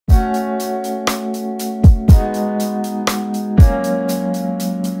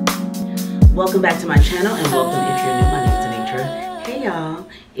welcome back to my channel, and welcome if you're new. My name is Ennitra. Hey y'all,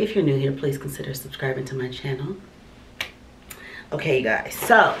 if you're new here, please consider subscribing to my channel. Okay guys,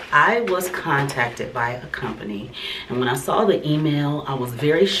 so I was contacted by a company, and when I saw the email, I was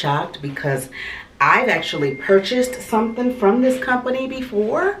very shocked because I've actually purchased something from this company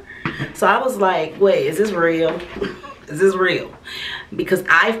before. So I was like, wait, is this real? Is this real? Because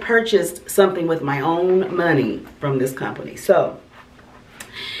I've purchased something with my own money from this company. So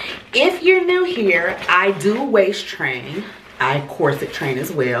if you're new here, I do waist train. I corset train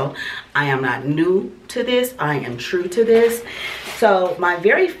as well. I am not new to this. I am true to this. So my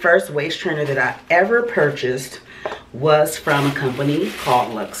very first waist trainer that I ever purchased was from a company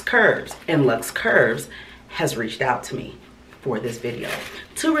called Luxx Curves. And Luxx Curves has reached out to me for this video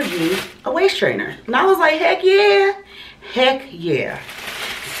to review a waist trainer. And I was like, heck yeah. Heck yeah.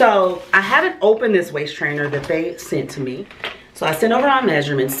 So I haven't opened this waist trainer that they sent to me. So I sent over my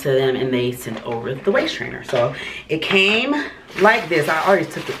measurements to them and they sent over the waist trainer. So it came like this. I already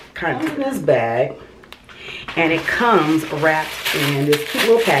took it kind of in this bag. And it comes wrapped in this cute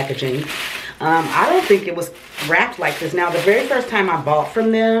little packaging. I don't think it was wrapped like this. Now, the very first time I bought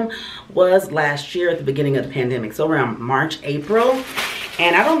from them was last year at the beginning of the pandemic. So around March, April.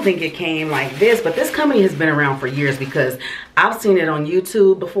 And I don't think it came like this, but this company has been around for years because I've seen it on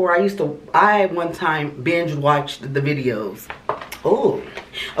YouTube before. I one time binge watched the videos. Oh,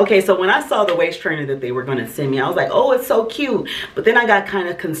 okay. So when I saw the waist trainer that they were going to send me, I was like, oh, it's so cute. But then I got kind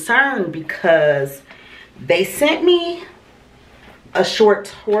of concerned because they sent me a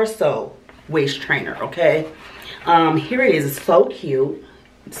short torso waist trainer. Okay. Here it is. It's so cute.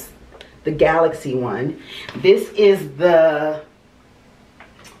 It's the Galaxy one. This is the,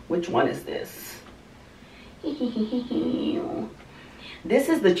 which one is this? This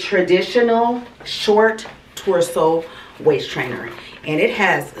is the traditional short torso waist trainer, and it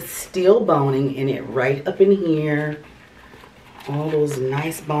has steel boning in it right up in here, all those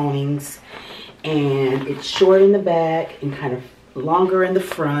nice bonings, and it's short in the back and kind of longer in the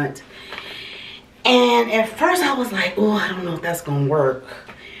front. And at first I was like, oh, I don't know if that's gonna work,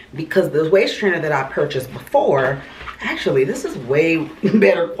 because the waist trainer that I purchased before, actually this is way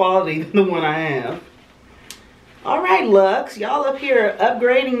better quality than the one I have. All right, Luxx, y'all up here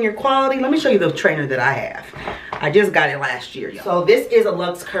upgrading your quality. Let me show you the trainer that I have. I just got it last year, y'all. So this is a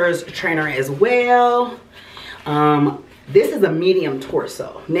Luxx Curves trainer as well. This is a medium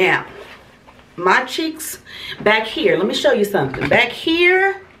torso. Now, my cheeks back here, let me show you something. Back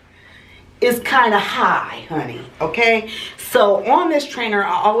here is kind of high, honey, okay? So on this trainer,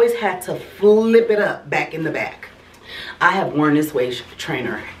 I always had to flip it up back in the back. I have worn this waist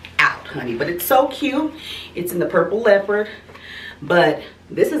trainer out, honey, but it's so cute. It's in the purple leopard, but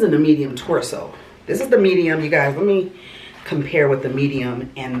this is in the medium torso. This is the medium, you guys. Let me compare what the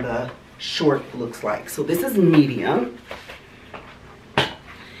medium and the short looks like. So this is medium,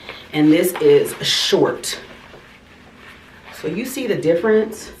 and this is short. So you see the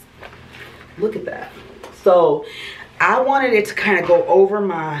difference? Look at that. So I wanted it to kind of go over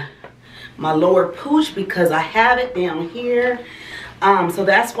my lower pooch because I have it down here. So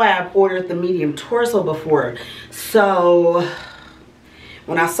that's why I ordered the medium torso before. So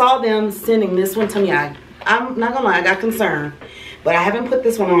when I saw them sending this one to me, I'm not gonna lie, I got concerned, but I haven't put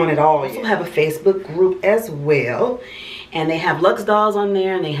this one on at all yet. I also have a Facebook group as well, and they have Luxx dolls on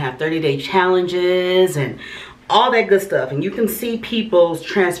there, and they have 30-day challenges and all that good stuff. And you can see people's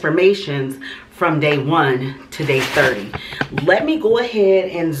transformations from day 1 to day 30. Let me go ahead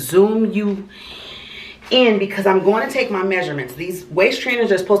and zoom you in because I'm going to take my measurements. These waist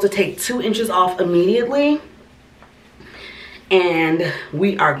trainers are supposed to take 2 inches off immediately, and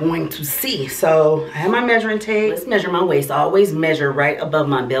we are going to see. So I have my measuring tape. Let's measure my waist. I always measure right above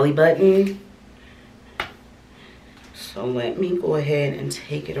my belly button. So let me go ahead and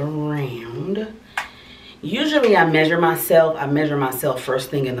take it around. Usually I measure myself first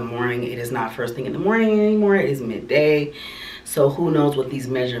thing in the morning. It is not first thing in the morning anymore. It is midday. So who knows what these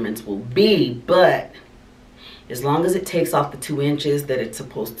measurements will be, but as long as it takes off the 2 inches that it's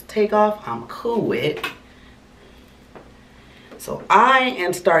supposed to take off, I'm cool with. So I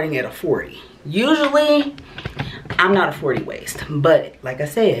am starting at a 40. Usually I'm not a 40 waist, but like I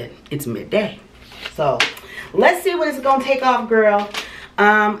said, it's midday. So let's see what it's gonna take off, girl.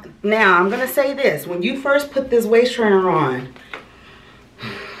 Now I'm gonna say this: when you first put this waist trainer on,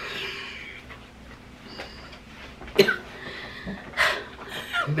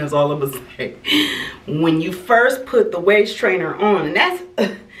 that's all I'm gonna say. When you first put the waist trainer on, and that's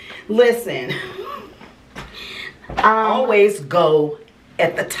listen, I always go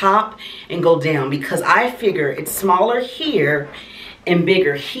at the top and go down because I figure it's smaller here and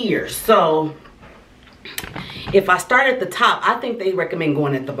bigger here. So if I start at the top, I think they recommend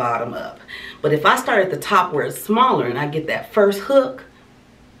going at the bottom up. But if I start at the top where it's smaller and I get that first hook,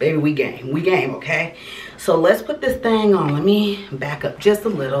 baby, we game, okay? So let's put this thing on. Let me back up just a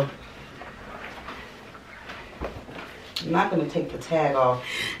little. I'm not gonna take the tag off,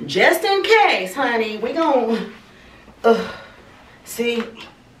 just in case, honey. We gon' see?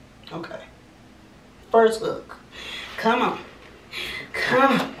 Okay. First hook. Come on.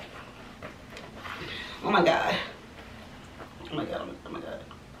 Come on. Oh my God. Oh my God, oh my God.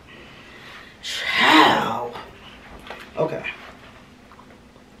 Ciao. Okay.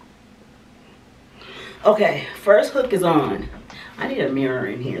 Okay, first hook is on. I need a mirror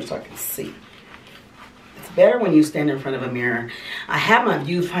in here so I can see. It's better when you stand in front of a mirror. I have my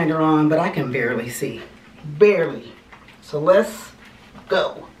viewfinder on, but I can barely see. Barely. So let's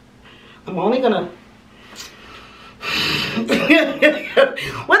go. I'm only gonna...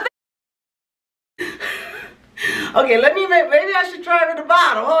 What the... Okay, maybe I should try from the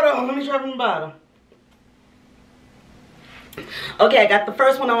bottom. Hold on, let me try from the bottom. Okay, I got the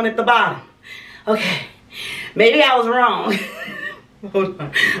first one on at the bottom. Okay, maybe I was wrong. Hold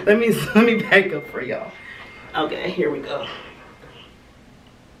on, let me back up for y'all. Okay, here we go.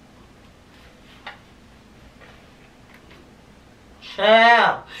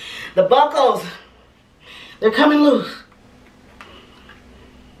 Child, the buckles, they're coming loose.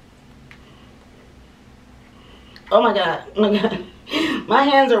 Oh my God, oh my God. My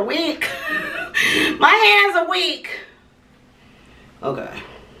hands are weak. My hands are weak. Okay.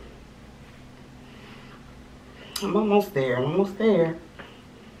 I'm almost there, I'm almost there.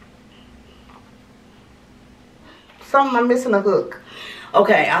 I'm missing a hook.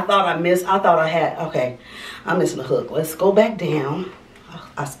 Okay, I thought I had, okay. I'm missing a hook. Let's go back down.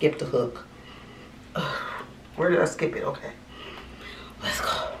 I skipped a hook. Where did I skip it? Okay. Let's go.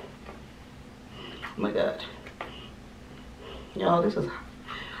 Oh my God. Y'all, this is,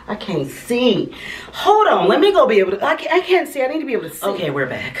 I can't see. Hold on, let me go be able to, I can't see, I need to be able to see. Okay, we're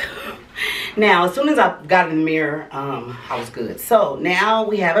back. Now, as soon as I got in the mirror, I was good. So now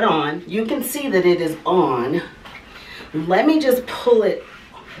we have it on. You can see that it is on. Let me just pull it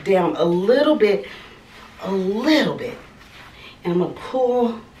down a little bit. And I'm gonna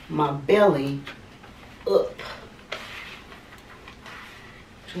pull my belly up.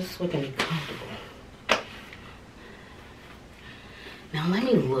 Just so it can be comfortable. Now let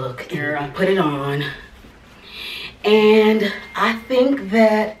me look here. I put it on. And I think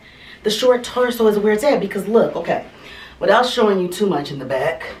that the short torso is where it's at because look, okay, without showing you too much in the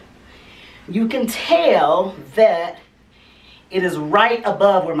back, you can tell that it is right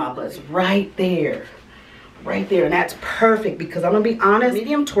above where my butt is, right there, and that's perfect because I'm gonna be honest,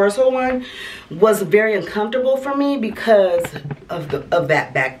 medium torso one was very uncomfortable for me because of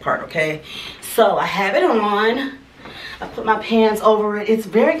that back part, okay? So I have it on, I put my pants over it, it's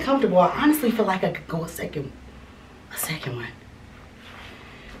very comfortable. I honestly feel like I could go a second one.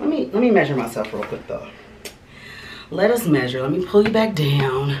 Let me measure myself real quick though. Let us measure. Let me pull you back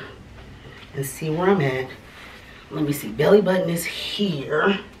down and see where I'm at. Let me see. Belly button is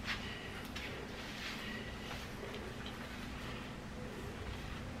here.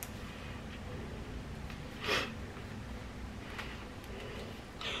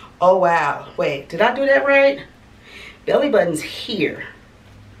 Oh wow. Wait, did I do that right? Belly button's here.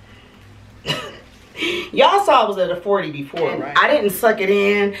 Y'all saw I was at a 40 before, right? I didn't suck it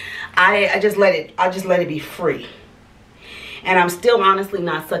in. I just let it be free. And I'm still honestly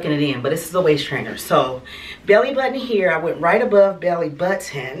not sucking it in, but this is a waist trainer. So belly button here, I went right above belly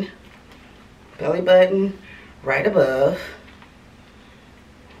button. Belly button right above.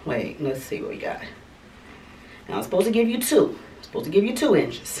 Wait, let's see what we got. Now I'm supposed to give you 2. I'm supposed to give you 2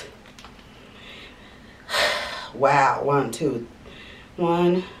 inches. Wow, 1, 2,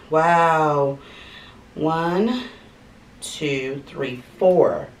 1, wow. 1, 2, 3,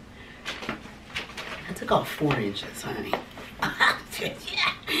 4. I took off 4 inches, honey.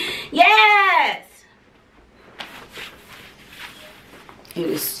 Yes! It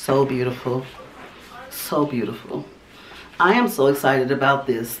is so beautiful. So beautiful. I am so excited about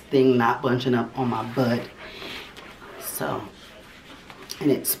this thing not bunching up on my butt. So,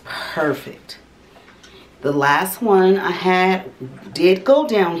 and it's perfect. The last one I had did go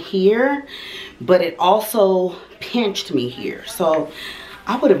down here, but it also pinched me here. So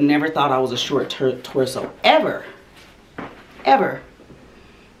I would have never thought I was a short torso ever.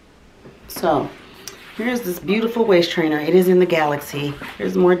 So here's this beautiful waist trainer. It is in the Galaxy.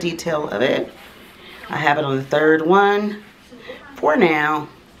 Here's more detail of it. I have it on the 3rd one for now.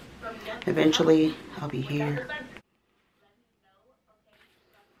 Eventually I'll be here.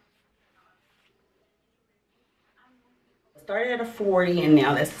 started at a 40 and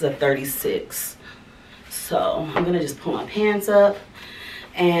now this is a 36. So I'm gonna just pull my pants up,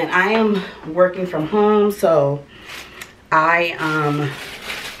 and I am working from home, so I am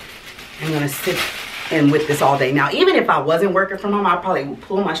gonna sit in with this all day. Now, even if I wasn't working from home, I probably would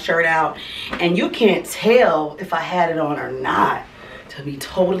pull my shirt out, and you can't tell if I had it on or not, to be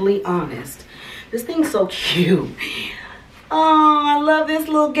totally honest. This thing's so cute. Oh, I love this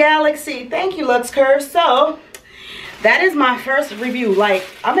little galaxy. Thank you, Luxx Curves. So that is my first review. Like,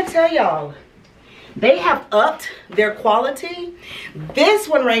 I'm gonna tell y'all, they have upped their quality. This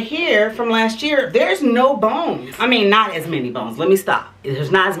one right here from last year, there's no bones. I mean, not as many bones. Let me stop. There's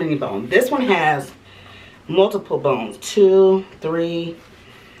not as many bones. This one has multiple bones. 2, 3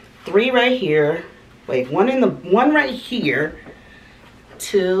 right here. Wait, one right here.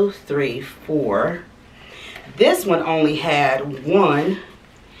 2, 3, 4. This one only had 1.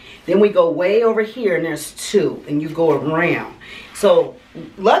 Then we go way over here and there's 2, and you go around. So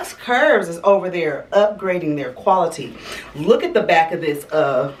Luxx Curves is over there upgrading their quality. Look at the back of this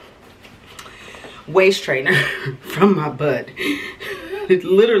waist trainer from my butt. It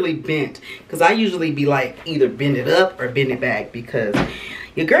literally bent, because I usually be like either bend it up or bend it back, because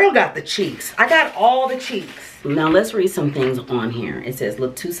your girl got the cheeks. I got all the cheeks. Now let's read some things on here. It says,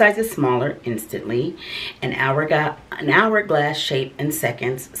 look 2 sizes smaller instantly. An hourglass shape in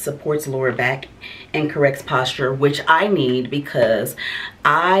seconds. Supports lower back and corrects posture, which I need because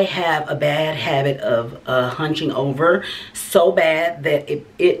I have a bad habit of hunching over so bad that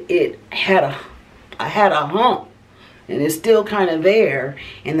I had a hump, and it's still kind of there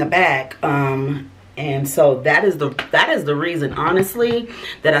in the back. And so that is the reason, honestly,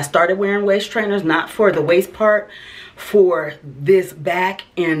 that I started wearing waist trainers. Not for the waist part, for this back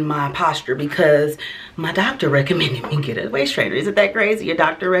and my posture, because my doctor recommended me get a waist trainer. Isn't that crazy? Your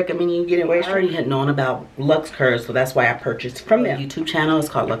doctor recommended you get a waist trainer? I already had known about Luxx Curves, so that's why I purchased from them. YouTube channel is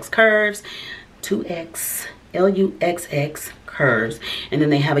called Luxx Curves, 2X, Luxx Curves. And then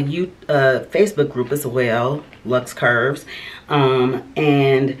they have a Facebook group as well, Luxx Curves.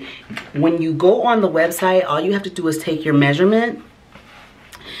 And when you go on the website, all you have to do is take your measurement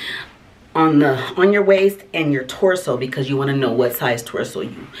on your waist and your torso, because you want to know what size torso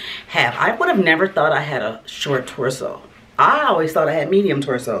you have. I would have never thought I had a short torso. I always thought I had medium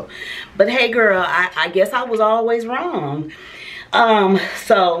torso. But hey girl, I guess I was always wrong.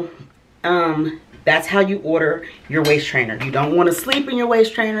 That's how you order your waist trainer. You don't want to sleep in your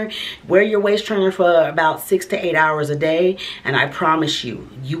waist trainer. Wear your waist trainer for about 6 to 8 hours a day, and I promise you,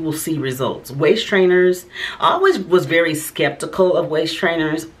 you will see results. Waist trainers, I always was very skeptical of waist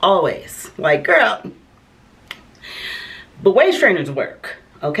trainers, always. Like, girl, but waist trainers work,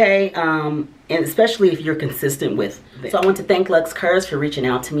 okay? And especially if you're consistent with it. So I want to thank Luxx Curves for reaching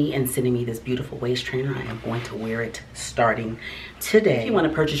out to me and sending me this beautiful waist trainer. I am going to wear it starting today. If you want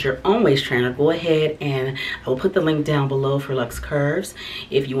to purchase your own waist trainer, go ahead, and I will put the link down below for Luxx Curves.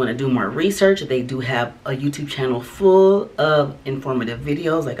 If you want to do more research, they do have a YouTube channel full of informative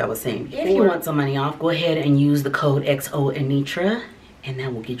videos, like I was saying before. If you want some money off, go ahead and use the code XO Ennitra, and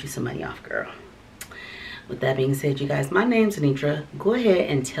that will get you some money off, girl. With that being said, you guys, my name's Ennitra. Go ahead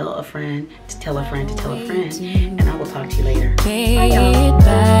and tell a friend to tell a friend to tell a friend, and I will talk to you later. Bye,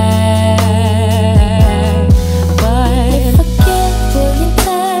 y'all.